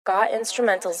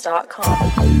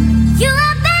gotinstrumentals.com. You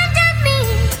abandoned me.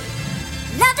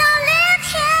 Love don't live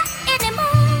here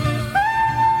anymore.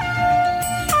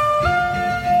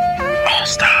 Oh,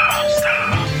 stop.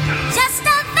 Just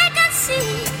a vacancy.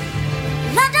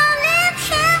 Love don't live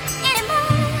here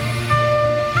anymore.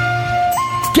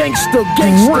 Gangsta,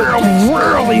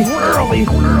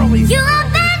 early. You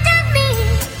abandoned me.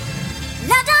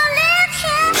 Love don't live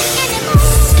here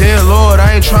anymore. Dear Lord,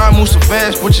 I ain't trying to move so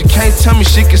fast, but you can't tell me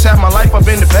shit, cause half my life I've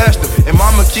been the bastard. And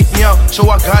mama kicked me out, so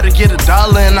I gotta get $1.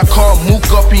 And I called Mook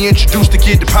up, he introduced the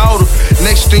kid to powder.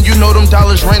 Next thing you know, them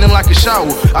dollars raining like a shower.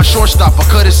 I shortstop, I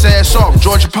cut his ass off,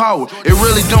 Georgia Power. It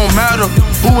really don't matter.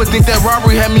 Who would think that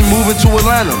robbery had me moving to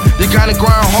Atlanta? You gotta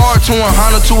grind hard to a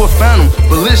Honda to a Phantom.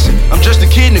 But listen, I'm just a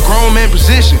kid in a grown man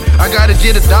position. I gotta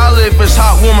get $1 if it's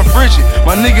hot, warm, or frigid.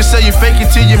 My niggas say you fake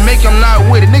it till you make, I'm not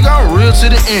with it. Nigga, I'm real to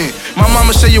the end. My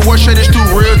mama say your worst shit is too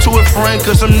real to a friend,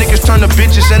 cause some niggas turn to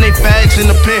bitches and they fags in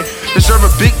the pen. Deserve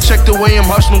a big check the way I'm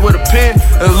hustling with a pen.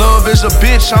 And love is a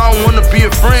bitch, I don't wanna be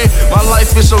a friend. My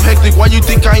life is so hectic, why you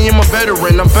think I am a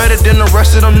veteran? I'm better than the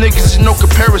rest of them niggas, it's no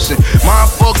comparison. Mine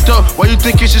fucked up, why you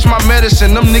think it's just my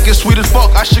medicine? Them niggas sweet as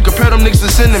fuck, I should compare them niggas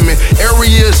to cinnamon.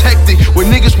 Area is hectic, where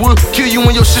niggas will kill you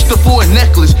and your sister for a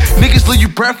necklace. Niggas leave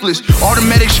you breathless,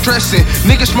 automatic stressing.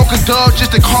 Niggas smoking dub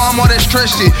just to calm all that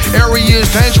stress shit. Area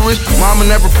is dangerous, mama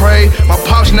never prayed, my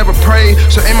pops never prayed.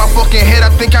 So in my fucking head,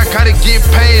 I think I gotta get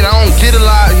paid. I don't get it,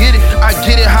 I hit it, I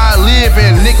get it how I live.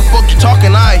 And nigga, fuck you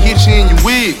talking, I hit you in your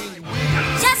wig.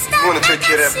 You wanna take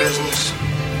care of that business?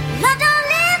 Love don't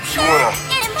live You wanna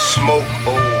here smoke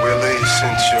old Willie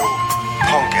since your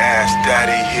punk ass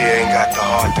daddy here ain't got the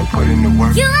heart to put in the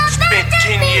work? You Spent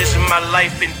 10 years of my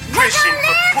life in prison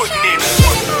for putting in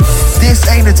work. This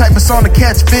ain't the type of song to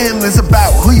catch feelings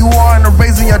about who you are and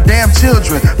raising your damn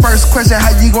children. First question,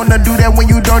 how you gonna do that when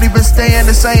you don't even stay in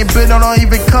the same building or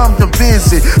even come to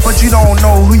visit? But you don't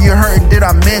know who you're hurting, did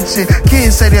I mention?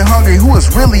 Kids say they're hungry, who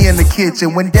is really in the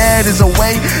kitchen? When dad is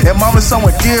away and mama's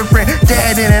somewhere different,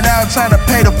 dad in and out trying to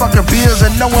pay the fucking bills,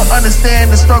 and no one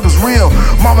understand the struggle's real.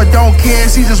 Mama don't care,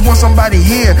 she just wants somebody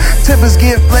here. Tempers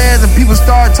get flares and people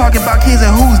start talking about kids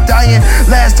and who's dying.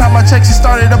 Last time I checked, she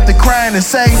started up to crying and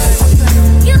say,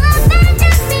 You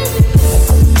abandoned me.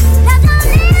 Love don't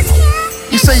live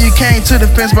here. you say you came to the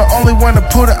fence, but only want to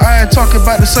put an iron. Talking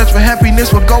about the search for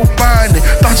happiness, well go find it.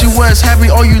 Thought you was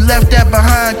happy, or you left that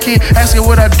behind, kid. Asking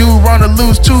what I do wrong to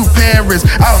lose 2 parents.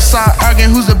 Outside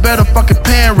arguing who's a better fucking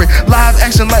parent. Live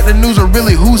action like the news, or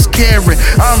really who's caring?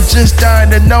 I'm just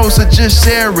dying to know, so just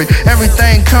share it.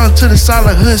 Everything comes to the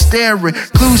solid hood staring.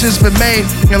 Conclusions been made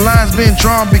and lines been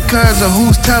drawn because of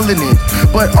who's telling it.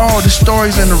 But all the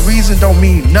stories and the reason don't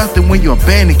mean nothing when you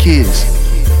abandon kids.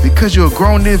 Because you're a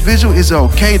grown individual, it's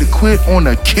okay to quit on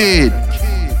a kid.